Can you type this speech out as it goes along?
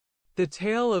The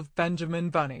Tale of Benjamin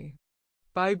Bunny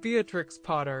by Beatrix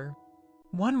Potter.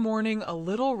 One morning a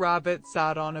little rabbit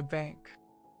sat on a bank.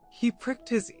 He pricked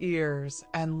his ears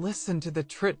and listened to the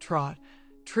trit-trot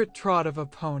of a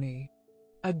pony.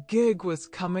 A gig was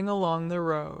coming along the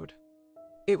road.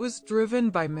 It was driven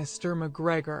by Mr.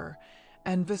 McGregor,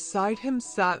 and beside him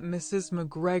sat Mrs.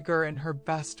 McGregor in her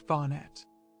best bonnet.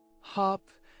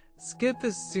 Hop, skip.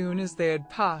 As soon as they had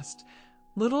passed,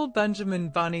 little Benjamin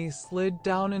Bunny slid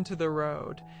down into the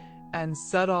road and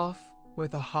set off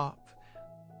with a hop,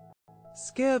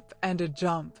 skip, and a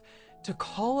jump to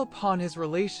call upon his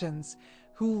relations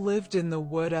who lived in the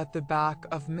wood at the back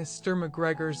of Mr.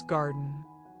 McGregor's garden.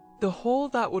 The whole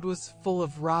that wood was full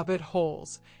of rabbit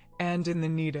holes, and in the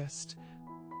neatest,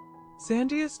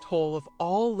 sandiest hole of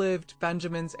all lived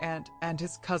Benjamin's aunt and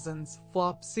his cousins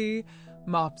Flopsy,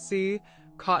 Mopsy,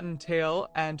 Cottontail,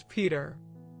 and Peter.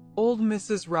 Old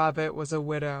Mrs. Rabbit was a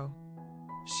widow.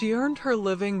 She earned her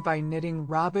living by knitting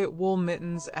rabbit wool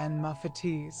mittens and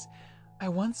muffetees. I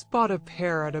once bought a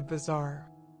pair at a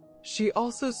bazaar. She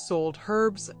also sold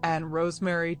herbs and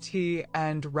rosemary tea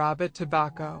and rabbit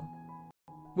tobacco,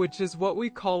 which is what we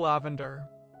call lavender.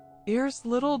 Here's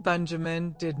little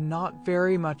Benjamin did not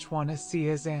very much want to see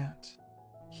his aunt.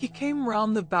 He came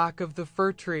round the back of the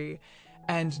fir tree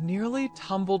and nearly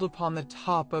tumbled upon the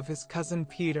top of his cousin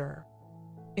Peter.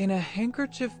 In a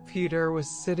handkerchief Peter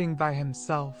was sitting by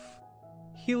himself.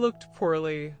 He looked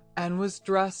poorly and was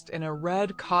dressed in a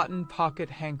red cotton pocket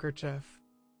handkerchief.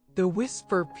 "The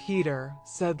whisper, Peter,"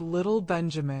 said little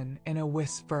Benjamin in a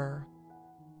whisper.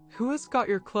 "Who has got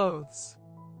your clothes?"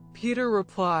 Peter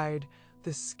replied,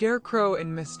 "The scarecrow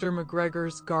in Mr.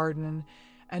 McGregor's garden,"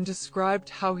 and described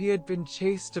how he had been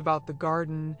chased about the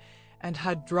garden and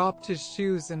had dropped his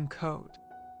shoes and coat.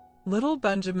 Little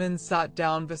Benjamin sat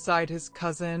down beside his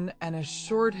cousin and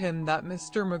assured him that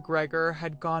Mr. McGregor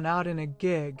had gone out in a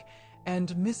gig, and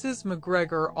Mrs.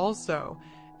 McGregor also,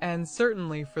 and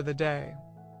certainly for the day,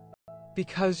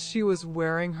 because she was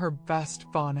wearing her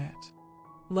best bonnet.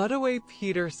 Led away,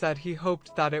 Peter said he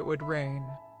hoped that it would rain.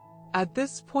 At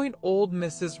this point old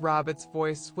Mrs. Rabbit's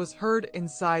voice was heard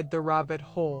inside the rabbit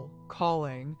hole,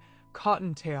 calling,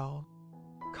 "Cottontail,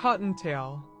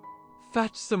 Cottontail,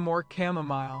 fetch some more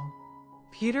chamomile."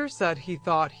 Peter said he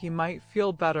thought he might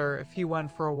feel better if he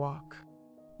went for a walk.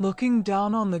 Looking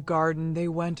down on the garden, they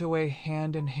went away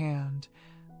hand in hand,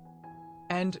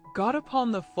 and got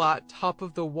upon the flat top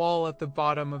of the wall at the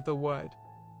bottom of the wood.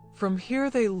 From here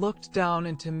they looked down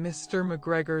into Mr.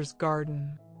 McGregor's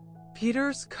garden.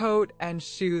 Peter's coat and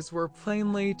shoes were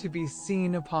plainly to be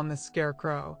seen upon the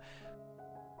scarecrow,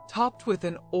 topped with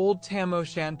an old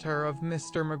tam-o'-shanter of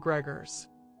Mr. McGregor's.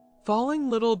 Falling,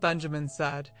 little Benjamin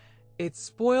said, "It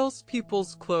spoils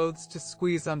people's clothes to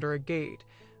squeeze under a gate.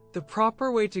 The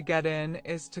proper way to get in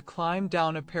is to climb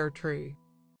down a pear tree."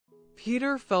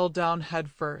 Peter fell down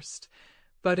head first,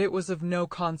 but it was of no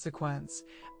consequence,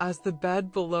 as the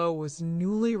bed below was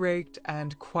newly raked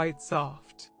and quite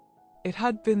soft. It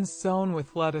had been sown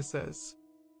with lettuces.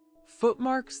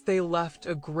 Footmarks they left,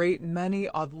 a great many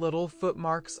odd little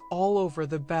footmarks all over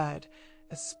the bed,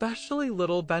 especially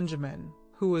little Benjamin,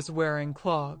 who was wearing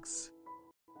clogs.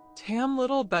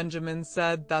 Little Benjamin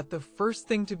said that the first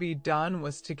thing to be done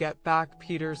was to get back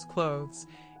Peter's clothes,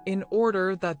 in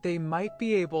order that they might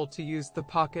be able to use the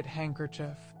pocket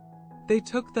handkerchief. They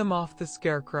took them off the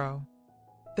scarecrow.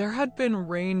 There had been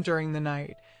rain during the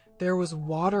night, there was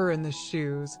water in the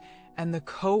shoes, and the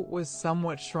coat was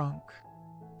somewhat shrunk.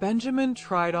 Benjamin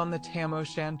tried on the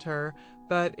tam-o'-shanter,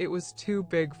 but it was too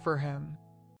big for him.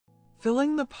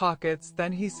 Filling the pockets,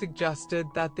 then he suggested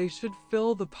that they should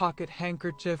fill the pocket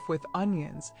handkerchief with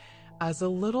onions as a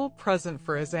little present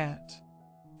for his aunt.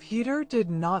 Peter did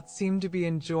not seem to be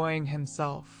enjoying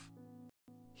himself.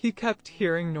 He kept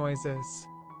hearing noises.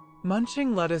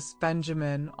 Munching lettuce.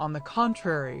 Benjamin, on the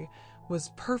contrary,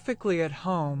 was perfectly at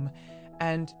home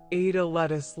and ate a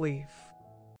lettuce leaf.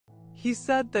 He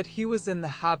said that he was in the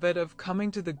habit of coming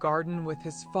to the garden with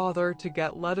his father to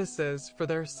get lettuces for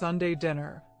their Sunday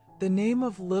dinner. The name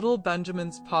of little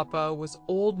Benjamin's papa was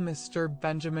old Mr.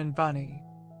 Benjamin Bunny.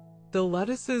 The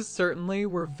lettuces certainly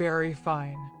were very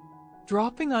fine.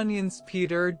 Dropping onions,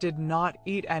 Peter did not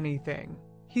eat anything.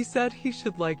 He said he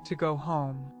should like to go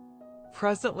home.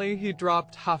 Presently he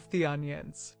dropped half the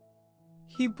onions.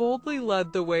 He boldly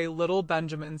led the way. Little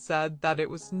Benjamin said that it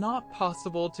was not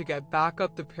possible to get back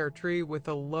up the pear tree with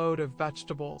a load of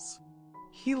vegetables.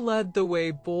 He led the way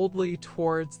boldly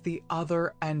towards the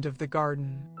other end of the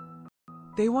garden.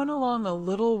 They went along a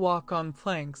little walk on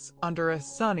planks under a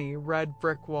sunny red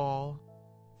brick wall.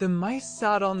 The mice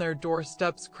sat on their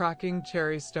doorsteps cracking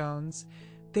cherry stones.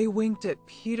 They winked at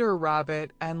Peter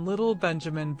Rabbit and little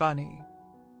Benjamin Bunny.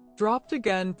 Dropped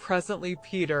again, presently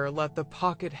Peter let the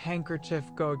pocket handkerchief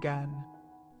go again.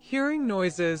 Hearing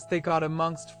noises, they got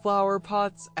amongst flower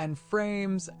pots and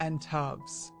frames and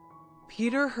tubs.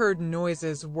 Peter heard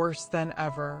noises worse than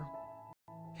ever.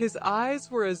 His eyes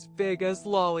were as big as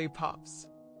lollipops.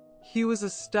 He was a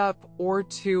step or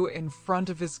two in front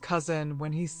of his cousin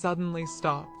when he suddenly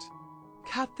stopped.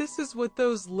 "Cat, this is what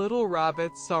those little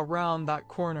rabbits saw round that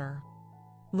corner."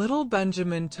 Little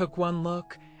Benjamin took one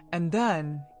look, and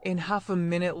then, in half a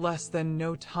minute less than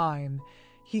no time,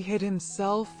 he hid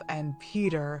himself and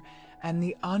Peter and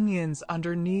the onions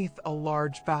underneath a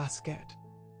large basket.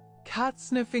 Cat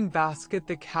sniffing basket.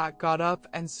 The cat got up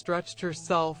and stretched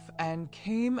herself and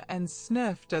came and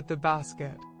sniffed at the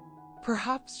basket.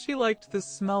 Perhaps she liked the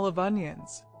smell of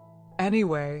onions.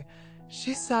 Anyway,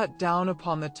 she sat down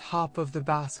upon the top of the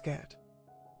basket.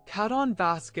 Cat on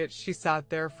basket, she sat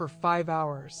there for 5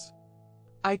 hours.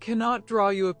 I cannot draw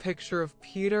you a picture of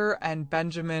Peter and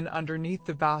Benjamin underneath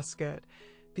the basket,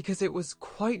 because it was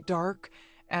quite dark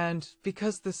and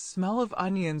because the smell of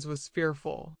onions was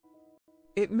fearful.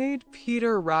 It made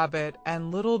Peter Rabbit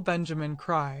and little Benjamin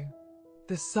cry.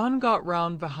 The sun got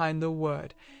round behind the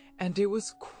wood, and it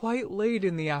was quite late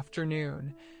in the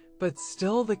afternoon, but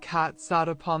still the cat sat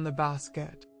upon the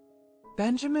basket.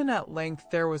 Benjamin, at length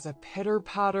there was a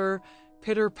pitter-patter,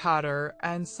 pitter-patter,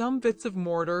 and some bits of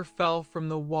mortar fell from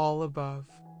the wall above.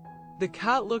 The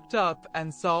cat looked up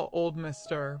and saw old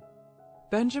Mr.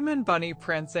 Benjamin Bunny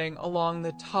prancing along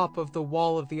the top of the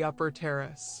wall of the upper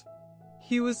terrace.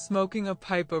 He was smoking a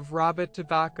pipe of rabbit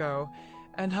tobacco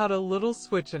and had a little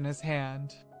switch in his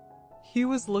hand. He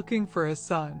was looking for his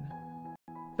son.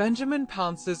 Benjamin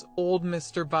Pounce's old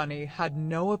Mr. Bunny had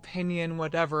no opinion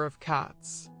whatever of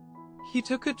cats. He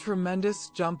took a tremendous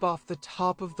jump off the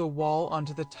top of the wall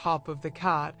onto the top of the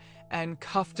cat and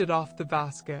cuffed it off the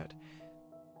basket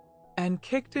and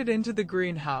kicked it into the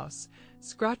greenhouse,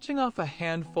 scratching off a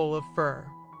handful of fur.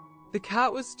 The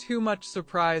cat was too much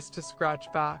surprised to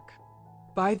scratch back.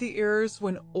 By the ears,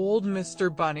 when old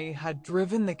Mr. Bunny had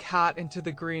driven the cat into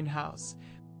the greenhouse,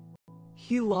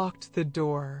 he locked the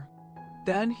door.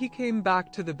 Then he came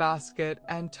back to the basket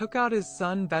and took out his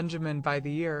son Benjamin by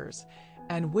the ears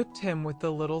and whipped him with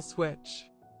the little switch.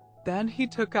 Then he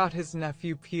took out his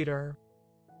nephew Peter.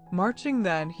 Marching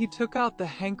then, he took out the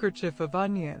handkerchief of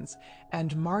onions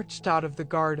and marched out of the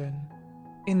garden.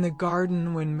 In the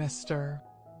garden, when Mr.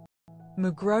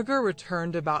 McGregor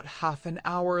returned about half an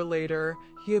hour later,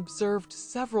 he observed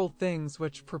several things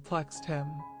which perplexed him.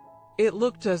 It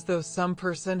looked as though some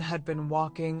person had been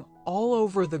walking all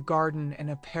over the garden in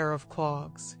a pair of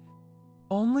clogs.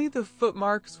 Only the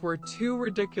footmarks were too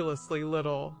ridiculously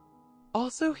little.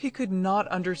 Also, he could not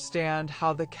understand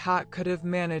how the cat could have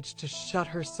managed to shut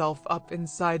herself up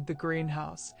inside the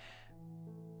greenhouse,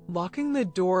 locking the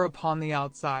door upon the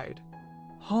outside.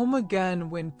 Home again,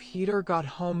 when Peter got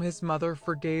home, his mother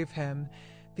forgave him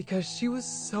because she was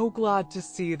so glad to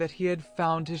see that he had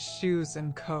found his shoes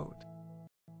and coat.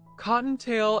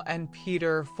 Cottontail and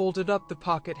Peter folded up the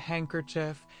pocket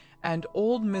handkerchief, and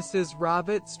old Mrs.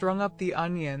 Rabbit strung up the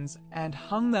onions and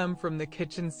hung them from the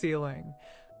kitchen ceiling,